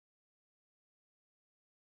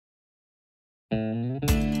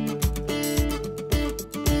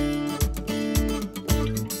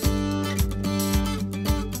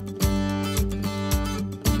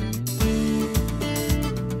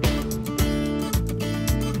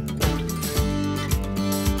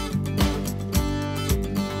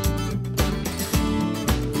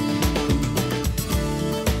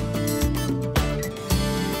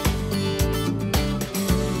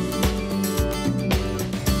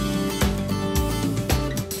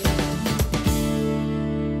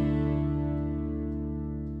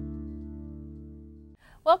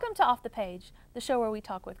Welcome to Off the Page, the show where we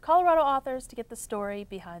talk with Colorado authors to get the story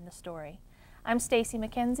behind the story. I'm Stacy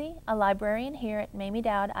McKenzie, a librarian here at Mamie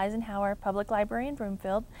Dowd Eisenhower Public Library in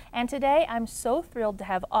Broomfield, and today I'm so thrilled to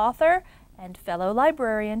have author and fellow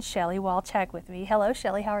librarian Shelley Walchak with me. Hello,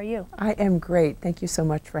 Shelley, how are you? I am great. Thank you so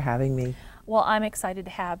much for having me. Well, I'm excited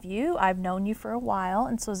to have you. I've known you for a while,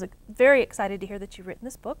 and so I was very excited to hear that you've written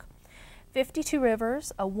this book, 52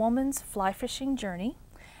 Rivers, A Woman's Fly Fishing Journey,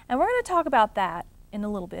 and we're going to talk about that in a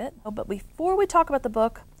little bit. But before we talk about the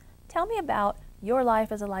book, tell me about your life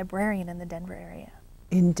as a librarian in the Denver area.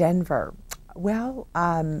 In Denver, well,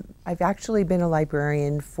 I've actually been a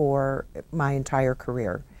librarian for my entire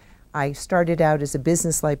career. I started out as a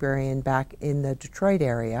business librarian back in the Detroit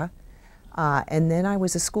area, and then I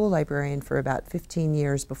was a school librarian for about 15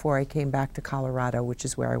 years before I came back to Colorado, which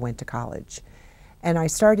is where I went to college. And I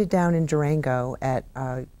started down in Durango at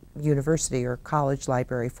university or college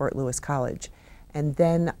library, Fort Lewis College. And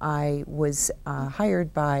then I was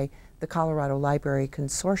hired by the Colorado Library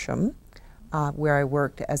Consortium, where I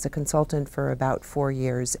worked as a consultant for about 4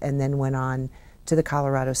 years, and then went on to the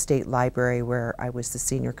Colorado State Library, where I was the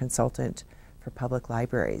senior consultant for public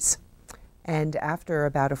libraries. And after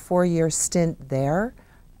about a 4-year stint there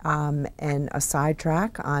and a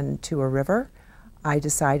sidetrack onto a river, I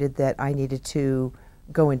decided that I needed to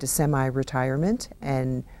go into semi-retirement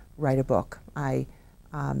and write a book. I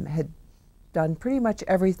had done pretty much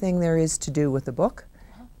everything there is to do with a book,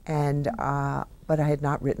 and but I had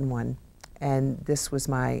not written one, and this was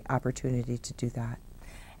my opportunity to do that.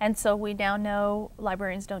 And so we now know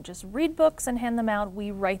librarians don't just read books and hand them out,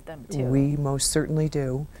 we write them too. We most certainly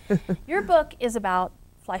do. Your book is about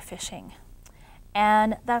fly fishing,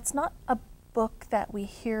 and that's not a book that we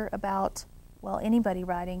hear about, well, anybody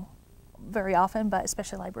writing very often, but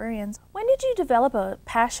especially librarians. When did you develop a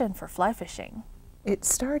passion for fly fishing? It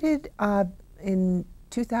started in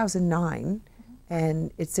 2009,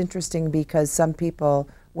 and it's interesting because some people,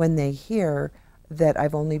 when they hear that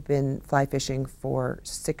I've only been fly fishing for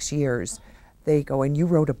 6 years, they go, "And you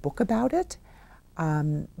wrote a book about it?"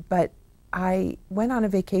 But I went on a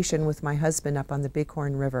vacation with my husband up on the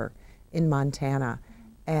Bighorn River in Montana,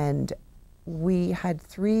 and we had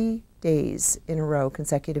 3 days in a row,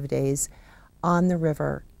 consecutive days, on the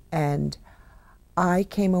river, and I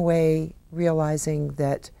came away realizing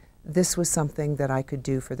that this was something that I could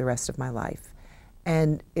do for the rest of my life.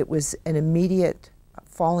 And it was an immediate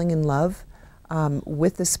falling in love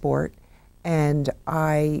with the sport, and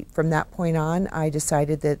from that point on, I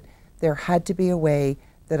decided that there had to be a way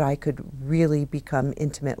that I could really become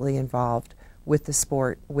intimately involved with the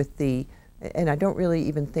sport, and I don't really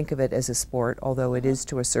even think of it as a sport, although it is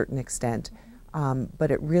to a certain extent,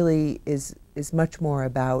 but it really is much more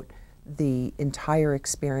about the entire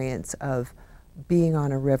experience of being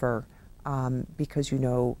on a river, because, you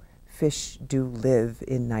know, fish do live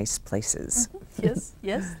in nice places. Yes,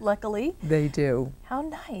 yes, luckily. They do. How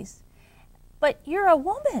nice. But you're a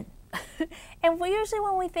woman. And usually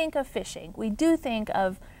when we think of fishing, we do think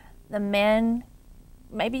of the men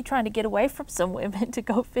maybe trying to get away from some women to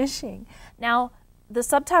go fishing. Now, the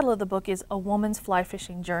subtitle of the book is A Woman's Fly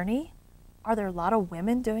Fishing Journey. Are there a lot of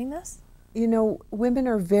women doing this? You know, women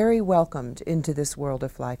are very welcomed into this world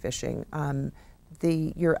of fly fishing.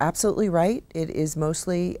 You're absolutely right. It is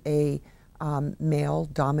mostly a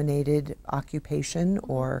male-dominated occupation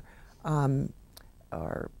or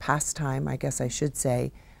pastime, I guess I should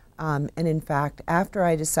say. And in fact, after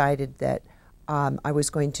I decided that I was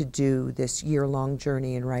going to do this year-long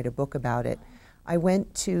journey and write a book about it, I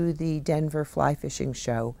went to the Denver Fly Fishing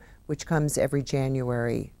Show, which comes every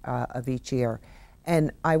January of each year.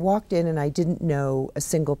 And I walked in and I didn't know a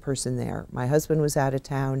single person there. My husband was out of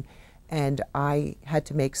town, and I had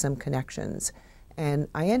to make some connections. And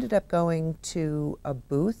I ended up going to a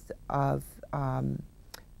booth of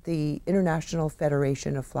the International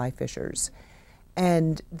Federation of Fly Fishers.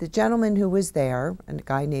 And the gentleman who was there, a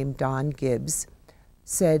guy named Don Gibbs,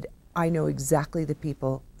 said, "I know exactly the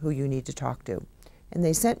people who you need to talk to." And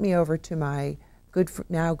they sent me over to my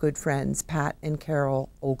now good friends, Pat and Carol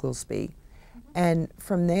Oglesby. And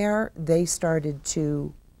from there, they started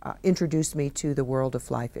to introduce me to the world of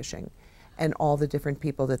fly fishing and all the different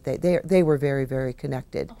people that they were very, very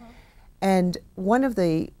connected. And one of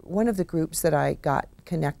the groups that I got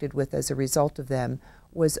connected with as a result of them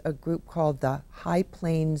was a group called the High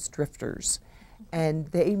Plains Drifters, and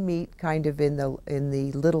they meet kind of in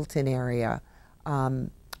the Littleton area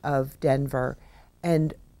of Denver,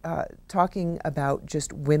 and talking about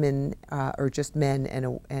just women or just men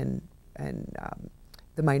and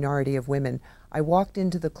the minority of women. I walked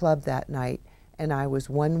into the club that night, and I was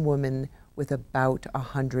one woman with about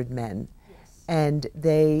 100 men. Yes. And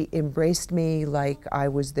they embraced me like I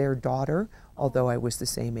was their daughter, although I was the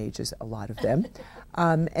same age as a lot of them,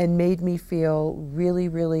 and made me feel really,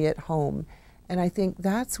 really at home. And I think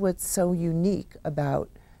that's what's so unique about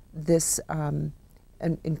this an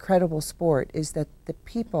incredible sport, is that the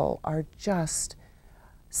people are just,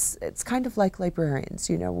 it's kind of like librarians,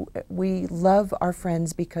 you know. We love our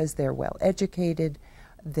friends because they're well educated,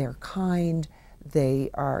 they're kind, they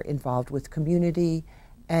are involved with community,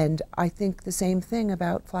 and I think the same thing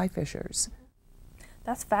about fly fishers.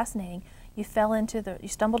 That's fascinating. You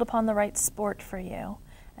stumbled upon the right sport for you,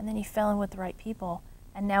 and then you fell in with the right people,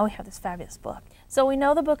 and now we have this fabulous book. So we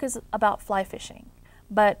know the book is about fly fishing,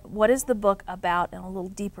 but what is the book about on a little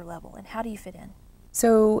deeper level, and how do you fit in?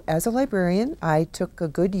 So as a librarian, I took a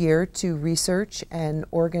good year to research and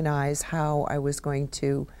organize how I was going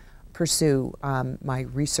to pursue my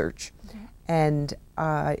research. And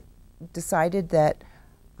decided that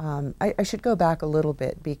I should go back a little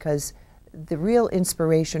bit, because the real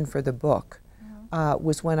inspiration for the book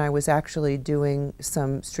was when I was actually doing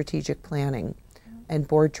some strategic planning and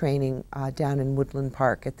board training down in Woodland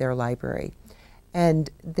Park at their library. And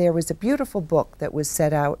there was a beautiful book that was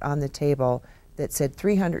set out on the table that said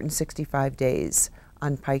 365 days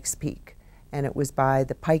on Pikes Peak. And it was by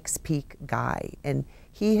the Pikes Peak guy. And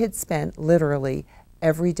he had spent literally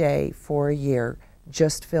every day for a year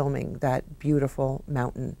just filming that beautiful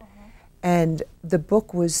mountain. And the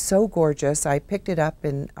book was so gorgeous. I picked it up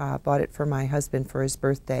and bought it for my husband for his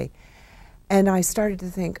birthday. And I started to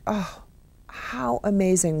think, oh, how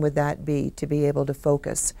amazing would that be to be able to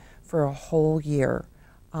focus for a whole year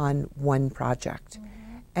on one project.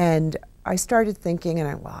 And I started thinking,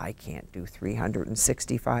 and I can't do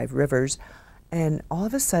 365 rivers. And all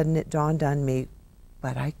of a sudden it dawned on me,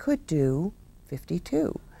 but I could do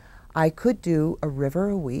 52. I could do a river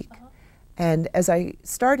a week. And as I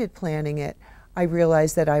started planning it, I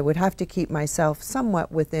realized that I would have to keep myself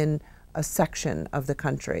somewhat within a section of the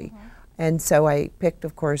country. And so I picked,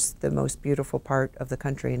 of course, the most beautiful part of the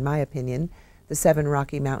country, in my opinion, the 7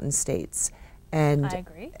 Rocky Mountain states. And I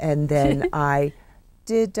agree. And then I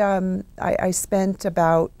did, I spent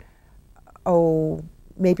about,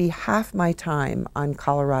 maybe half my time on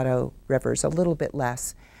Colorado rivers, a little bit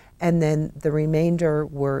less. And then the remainder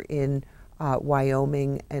were in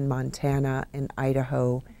Wyoming and Montana and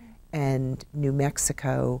Idaho and New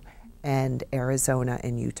Mexico and Arizona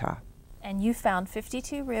and Utah. And you found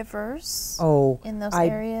 52 rivers in those I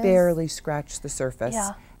areas? I barely scratched the surface.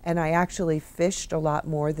 Yeah. And I actually fished a lot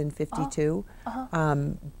more than 52,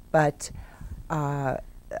 but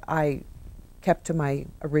I kept to my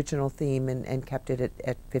original theme and kept it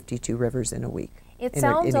at 52 rivers in a week. It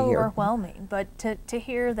sounds overwhelming, but to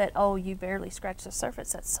hear that, you barely scratched the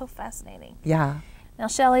surface, that's so fascinating. Yeah. Now,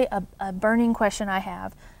 Shelley, a burning question I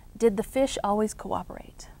have, did the fish always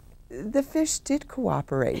cooperate? The fish did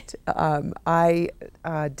cooperate. I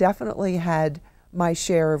definitely had my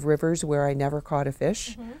share of rivers where I never caught a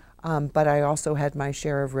fish, but I also had my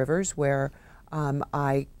share of rivers where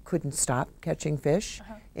I couldn't stop catching fish.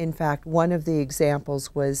 In fact, one of the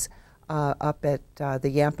examples was up at the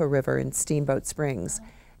Yampa River in Steamboat Springs,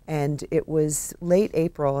 and it was late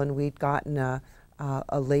April, and we'd gotten a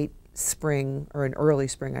late spring, or an early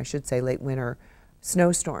spring, I should say, late winter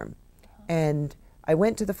snowstorm. And I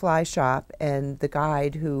went to the fly shop, and the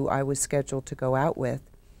guide who I was scheduled to go out with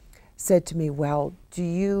said to me, well, do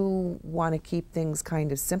you want to keep things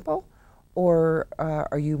kind of simple, or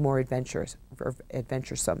are you more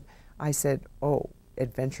adventuresome? I said, oh,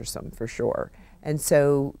 adventuresome for sure. And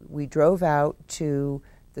so we drove out to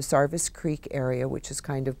the Sarvis Creek area, which is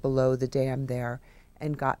kind of below the dam there,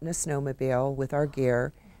 and got in a snowmobile with our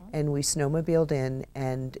gear, and we snowmobiled in,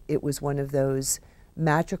 and it was one of those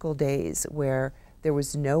magical days where there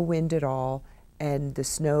was no wind at all, and the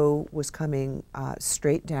snow was coming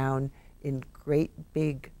straight down in great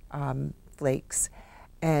big flakes,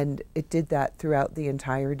 and it did that throughout the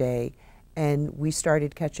entire day. And we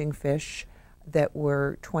started catching fish that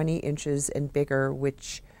were 20 inches and bigger,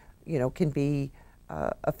 which, you know, can be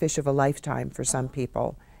a fish of a lifetime for some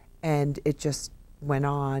people. And it just went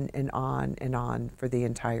on and on and on for the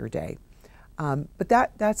entire day. But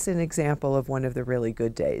that's an example of one of the really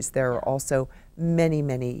good days. There are also many,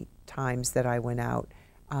 many times that I went out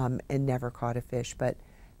and never caught a fish. But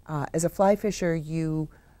as a fly fisher,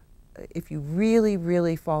 if you really,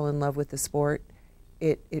 really fall in love with the sport,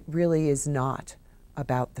 it really is not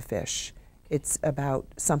about the fish. It's about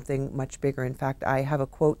something much bigger. In fact, I have a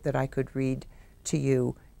quote that I could read to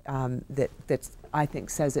you that I think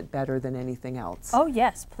says it better than anything else. Oh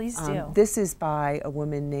yes, please do. This is by a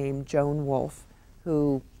woman named Joan Wolfe,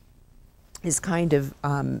 who is kind of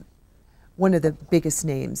one of the biggest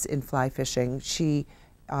names in fly fishing. She's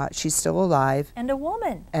still alive. And a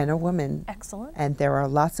woman. And a woman. Excellent. And there are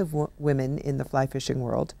lots of women in the fly fishing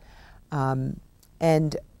world.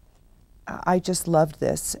 And I just loved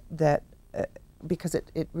this, because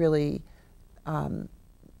it really,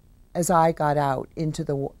 as I got out into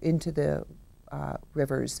the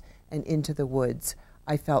rivers and into the woods,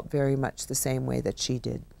 I felt very much the same way that she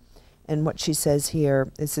did. And what she says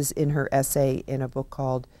here, this is in her essay in a book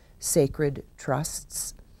called Sacred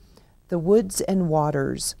Trusts. The woods and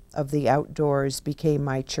waters of the outdoors became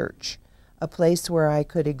my church, a place where I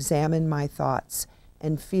could examine my thoughts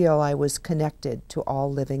and feel I was connected to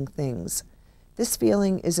all living things. This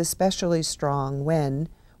feeling is especially strong when,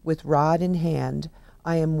 with rod in hand,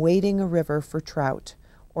 I am wading a river for trout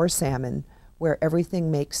or salmon, where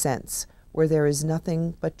everything makes sense, where there is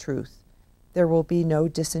nothing but truth. There will be no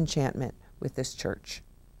disenchantment with this church.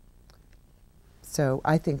 So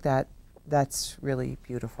I think that's really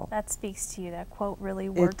beautiful. That speaks to you. That quote really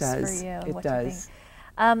works for you. It does.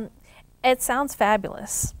 It sounds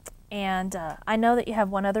fabulous. And I know that you have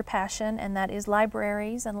one other passion, and that is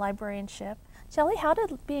libraries and librarianship. Shelley, how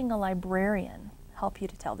did being a librarian help you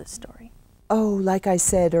to tell this story? Oh, like I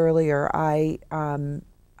said earlier, I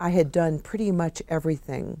had done pretty much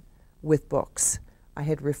everything with books. I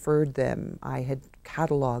had referred them, I had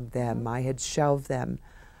cataloged them, I had shelved them.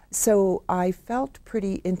 So I felt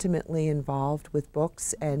pretty intimately involved with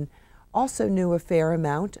books and also knew a fair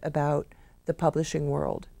amount about the publishing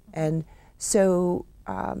world. And so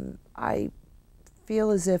I feel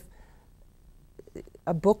as if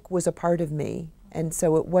a book was a part of me, and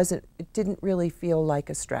so it didn't really feel like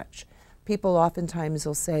a stretch. People oftentimes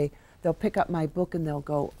will say, they'll pick up my book and they'll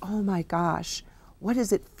go, oh my gosh, what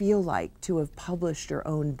does it feel like to have published your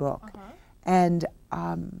own book? And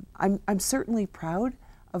I'm certainly proud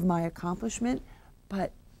of my accomplishment,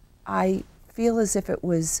 but I feel as if it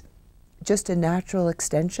was just a natural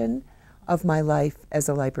extension of my life as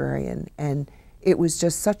a librarian. And it was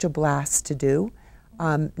just such a blast to do.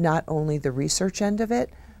 Not only the research end of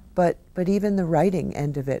it, but even the writing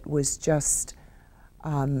end of it was just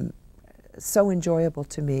so enjoyable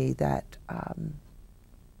to me that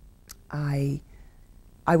I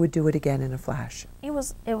would do it again in a flash. It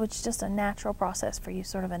was just a natural process for you,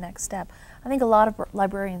 sort of a next step. I think a lot of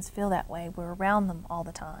librarians feel that way. We're around them all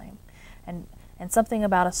the time, and something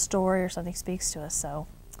about a story or something speaks to us, so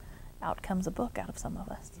out comes a book out of some of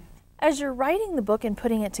us. Yeah. As you're writing the book and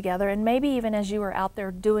putting it together, and maybe even as you were out there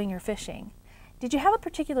doing your fishing, did you have a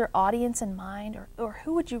particular audience in mind, or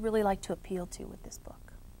who would you really like to appeal to with this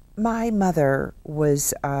book? My mother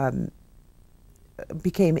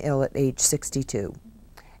became ill at age 62.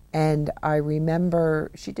 And I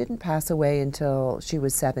remember, she didn't pass away until she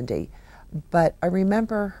was 70, but I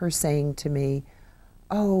remember her saying to me,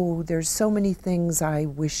 oh, there's so many things I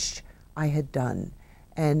wish I had done,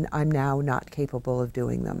 and I'm now not capable of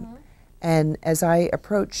doing them. And as I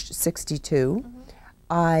approached 62,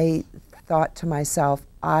 I thought to myself,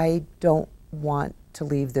 I don't want to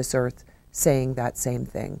leave this earth saying that same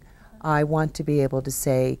thing. I want to be able to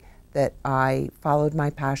say that I followed my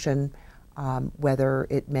passion, whether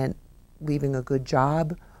it meant leaving a good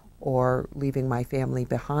job or leaving my family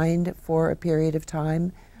behind for a period of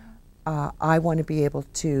time. I want to be able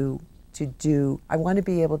I want to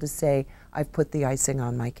be able to say I've put the icing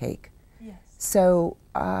on my cake. Yes. So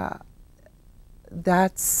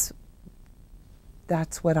that's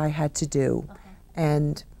what I had to do.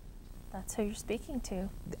 And that's who you're speaking to.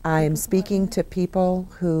 I am speaking to people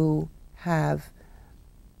who are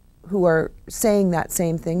saying that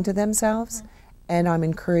same thing to themselves, and I'm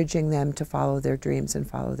encouraging them to follow their dreams and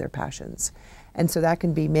follow their passions. And so that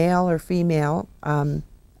can be male or female.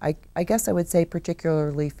 I guess I would say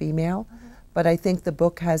particularly female, but I think the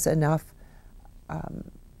book has enough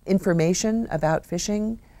information about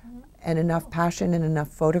fishing and enough passion and enough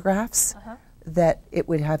photographs that it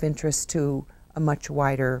would have interest to a much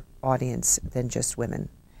wider audience than just women.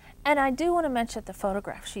 And I do want to mention the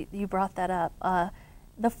photograph. You brought that up.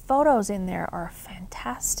 The photos in there are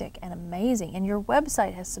fantastic and amazing, and your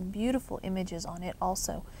website has some beautiful images on it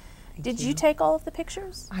also. Did you take all of the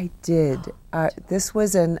pictures? I did. This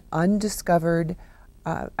was an undiscovered,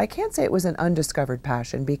 I can't say it was an undiscovered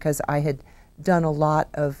passion because I had done a lot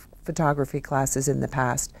of photography classes in the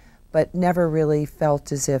past, but never really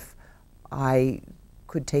felt as if I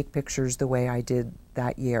could take pictures the way I did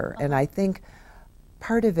that year. And I think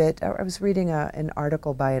part of it, I was reading an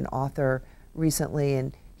article by an author recently,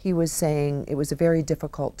 and he was saying it was a very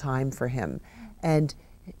difficult time for him, and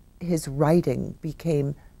his writing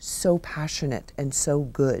became so passionate and so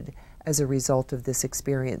good as a result of this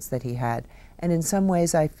experience that he had. And in some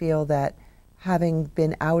ways I feel that having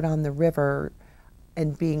been out on the river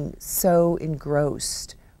and being so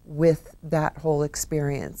engrossed with that whole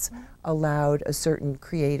experience, allowed a certain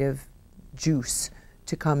creative juice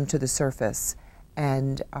to come to the surface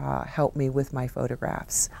and help me with my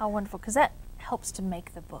photographs. How wonderful, because that helps to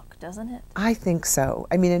make the book, doesn't it? I think so.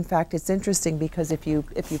 I mean, in fact, it's interesting because if you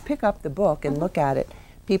pick up the book and look at it,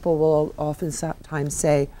 people will oftentimes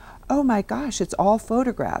say, "Oh my gosh, it's all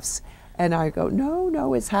photographs." And I go,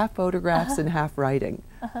 no, it's half photographs and half writing.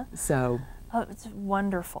 So. Oh, it's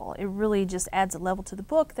wonderful. It really just adds a level to the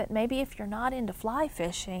book that maybe if you're not into fly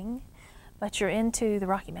fishing, but you're into the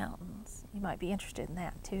Rocky Mountains, you might be interested in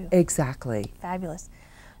that too. Exactly. Fabulous.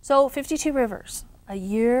 So 52 rivers, a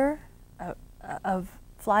year of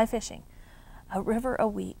fly fishing, a river a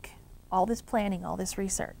week, all this planning, all this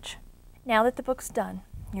research. Now that the book's done,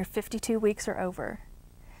 your 52 weeks are over,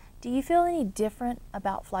 do you feel any different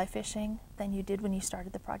about fly fishing than you did when you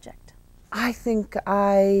started the project? I think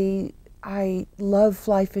I love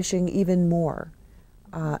fly fishing even more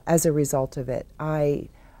as a result of it. I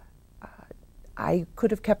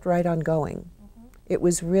could have kept right on going. It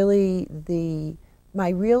was really my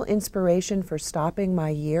real inspiration for stopping my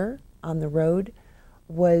year on the road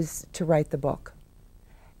was to write the book.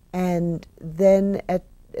 And then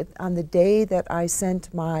on the day that I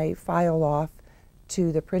sent my file off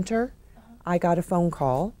to the printer, I got a phone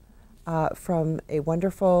call from a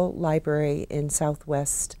wonderful library in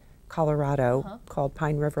Southwest Colorado called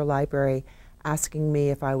Pine River Library, asking me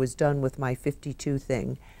if I was done with my 52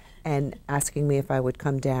 thing and asking me if I would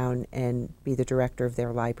come down and be the director of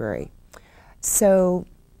their library. So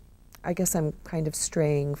I guess I'm kind of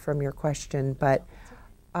straying from your question, but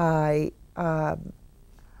I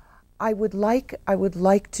would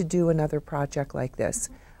like to do another project like this.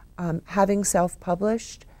 Having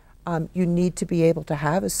self-published, you need to be able to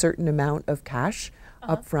have a certain amount of cash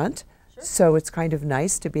up front. Sure. So it's kind of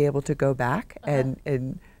nice to be able to go back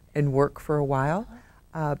and work for a while.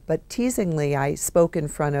 But teasingly, I spoke in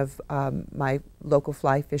front of my local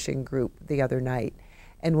fly fishing group the other night.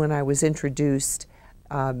 And when I was introduced,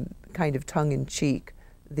 kind of tongue-in-cheek,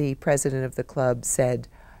 the president of the club said,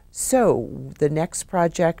 "So the next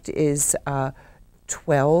project is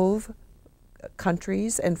 12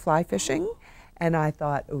 countries and fly fishing?" And I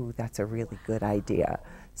thought, "Oh, that's a really good idea."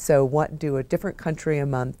 So do a different country a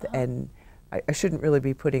month, and I shouldn't really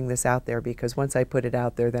be putting this out there because once I put it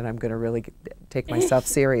out there, then I'm going to really take myself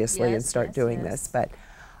seriously and start doing this. But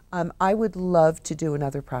I would love to do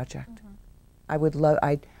another project. I would love.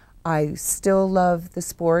 I still love the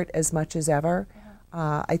sport as much as ever.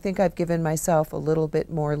 I think I've given myself a little bit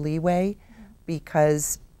more leeway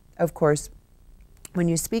because, of course, when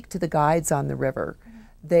you speak to the guides on the river,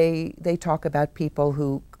 they talk about people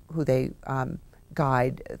who they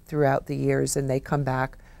guide throughout the years, and they come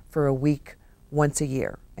back for a week once a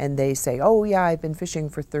year, and they say, "Oh yeah, I've been fishing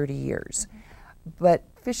for 30 years." But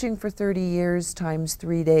fishing for 30 years times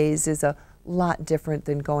 3 days is a lot different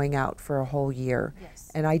than going out for a whole year. Yes.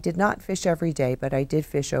 And I did not fish every day, but I did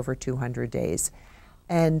fish over 200 days.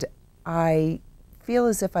 And I feel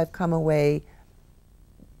as if I've come away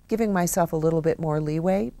giving myself a little bit more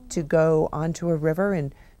leeway to go onto a river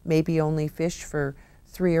and maybe only fish for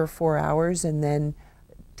 3 or 4 hours and then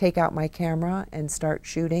take out my camera and start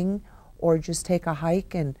shooting, or just take a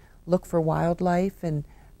hike and look for wildlife and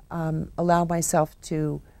allow myself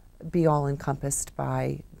to be all encompassed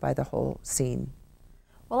by the whole scene.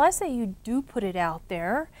 Well, I say you do put it out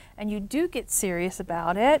there and you do get serious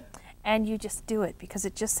about it and you just do it because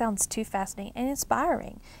it just sounds too fascinating and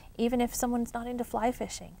inspiring. Even if someone's not into fly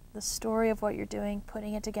fishing, the story of what you're doing,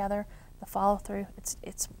 putting it together, the follow through,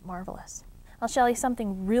 it's marvelous. Now, Shelley,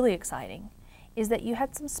 something really exciting is that you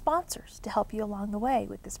had some sponsors to help you along the way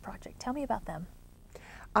with this project. Tell me about them.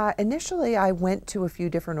 Initially, I went to a few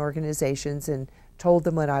different organizations and told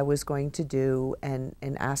them what I was going to do and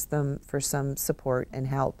asked them for some support and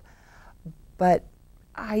help. But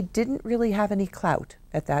I didn't really have any clout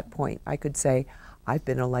at that point. I could say, I've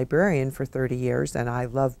been a librarian for 30 years and I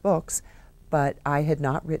love books, but I had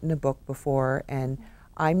not written a book before, and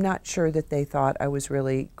I'm not sure that they thought I was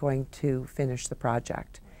really going to finish the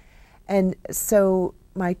project. And so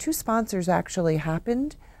my two sponsors actually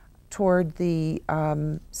happened toward the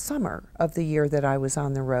summer of the year that I was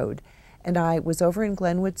on the road. And I was over in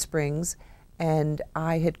Glenwood Springs, and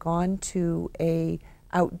I had gone to a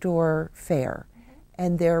outdoor fair,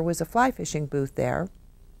 and there was a fly fishing booth there.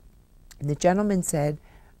 And the gentleman said,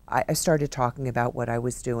 I started talking about what I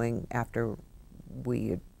was doing after we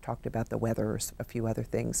had talked about the weather or a few other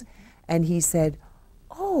things. And he said,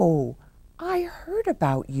 "Oh, I heard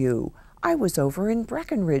about you. I was over in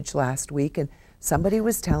Breckenridge last week, and somebody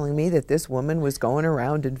was telling me that this woman was going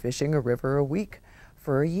around and fishing a river a week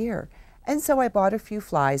for a year. And so I bought a few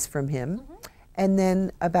flies from him. And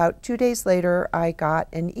then about 2 days later, I got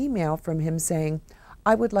an email from him saying,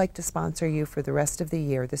 I would like to sponsor you for the rest of the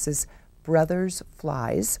year. This is Brothers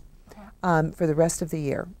Flies for the rest of the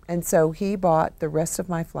year. And so he bought the rest of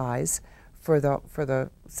my flies for the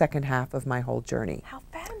second half of my whole journey. How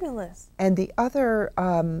fabulous. And the other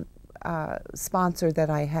sponsor that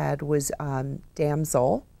I had was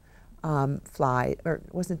Damsel Fly, or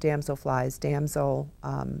it wasn't Damsel Flies, Damsel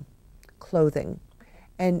Clothing.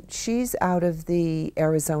 And she's out of the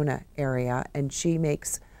Arizona area, and she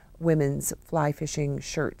makes women's fly fishing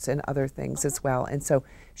shirts and other things as well. And so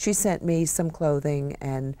she sent me some clothing,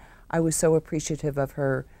 and I was so appreciative of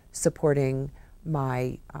her supporting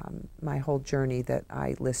my my whole journey that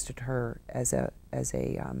I listed her as a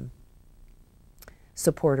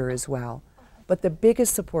supporter as well. But the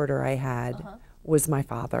biggest supporter I had was my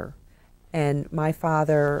father. And my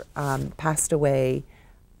father passed away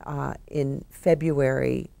in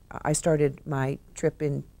February. I started my trip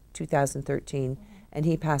in 2013, and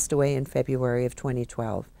he passed away in February of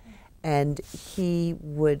 2012. And he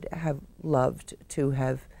would have loved to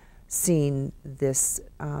have seen this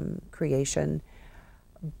creation,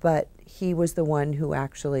 but he was the one who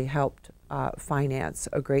actually helped finance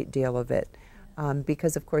a great deal of it.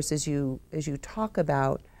 Because of course, as you talk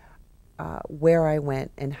about where I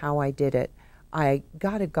went and how I did it, I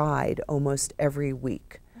got a guide almost every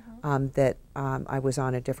week that I was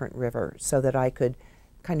on a different river, so that I could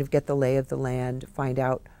kind of get the lay of the land, find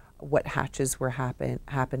out what hatches were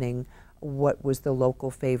happening, what was the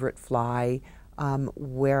local favorite fly,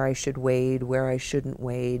 where I should wade, where I shouldn't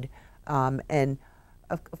wade, and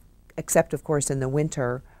except of course in the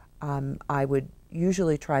winter, I would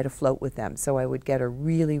usually try to float with them, so I would get a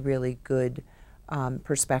really, really good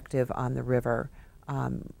perspective on the river,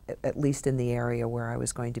 at least in the area where I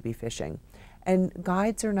was going to be fishing. And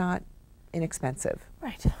guides are not inexpensive.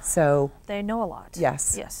 Right. So they know a lot.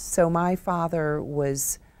 Yes. Yes. So my father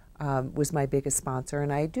was my biggest sponsor,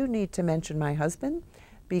 and I do need to mention my husband,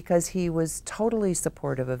 because he was totally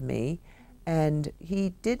supportive of me, and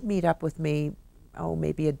he did meet up with me,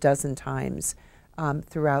 maybe a dozen times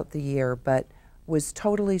throughout the year, but was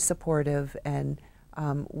totally supportive and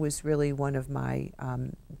was really one of my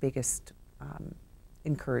biggest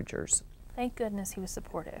encouragers. Thank goodness he was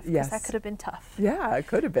supportive. Yes. That could have been tough. Yeah, it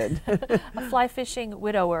could have been. A fly fishing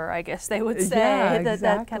widower, I guess they would say. Yeah, that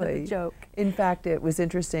exactly. kind of a joke. In fact, it was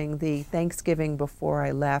interesting. The Thanksgiving before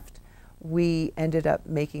I left, we ended up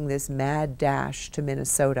making this mad dash to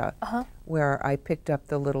Minnesota, where I picked up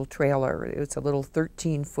the little trailer. It was a little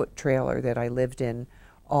 13-foot trailer that I lived in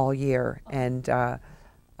all year, and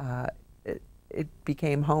it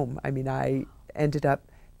became home. I mean, I ended up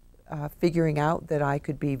figuring out that I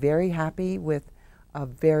could be very happy with a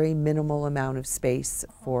very minimal amount of space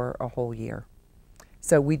for a whole year.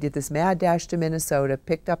 So we did this mad dash to Minnesota,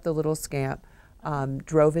 picked up the little scamp,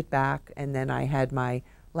 drove it back, and then I had my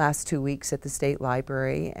last 2 weeks at the state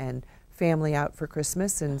library and family out for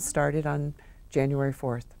Christmas, and started on January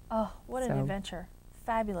 4th. Oh, what an adventure.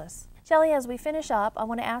 Fabulous. Shelley, as we finish up, I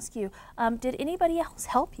want to ask you, did anybody else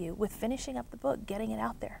help you with finishing up the book, getting it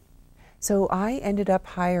out there? So I ended up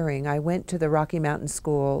hiring, I went to the Rocky Mountain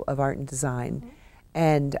School of Art and Design,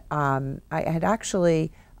 and I had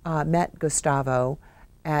actually met Gustavo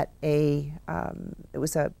at it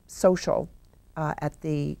was a social at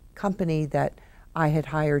the company that I had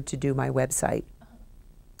hired to do my website.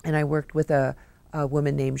 And I worked with a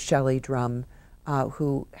woman named Shelley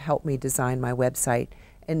who helped me design my website.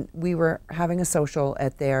 And we were having a social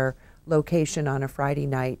at their location on a Friday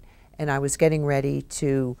night, and I was getting ready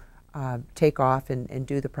to take off and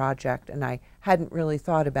do the project, and I hadn't really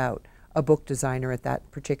thought about a book designer at that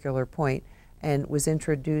particular point, and was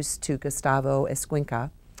introduced to Gustavo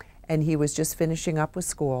Esquinca, and he was just finishing up with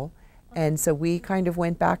school, and so we kind of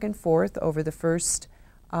went back and forth over the first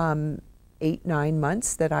 8-9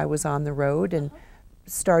 months that I was on the road, and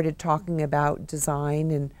started talking about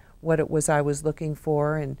design and what it was I was looking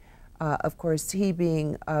for, and of course, he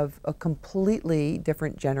being of a completely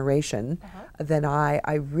different generation than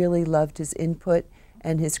I really loved his input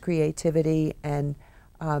and his creativity, and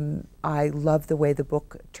I loved the way the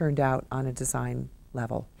book turned out on a design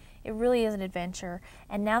level. It really is an adventure,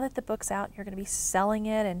 and now that the book's out, you're going to be selling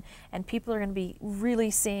it, and people are going to be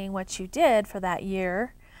really seeing what you did for that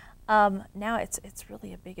year. Now it's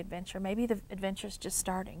really a big adventure. Maybe the adventure's just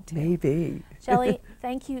starting too. Maybe. Shelley,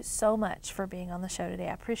 thank you so much for being on the show today.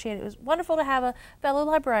 I appreciate it. It was wonderful to have a fellow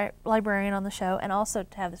librarian on the show, and also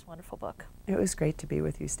to have this wonderful book. It was great to be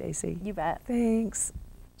with you, Stacy. You bet. Thanks.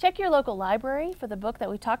 Check your local library for the book that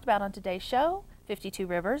we talked about on today's show, 52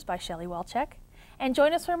 Rivers by Shelley Walchak. And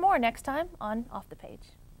join us for more next time on Off the Page.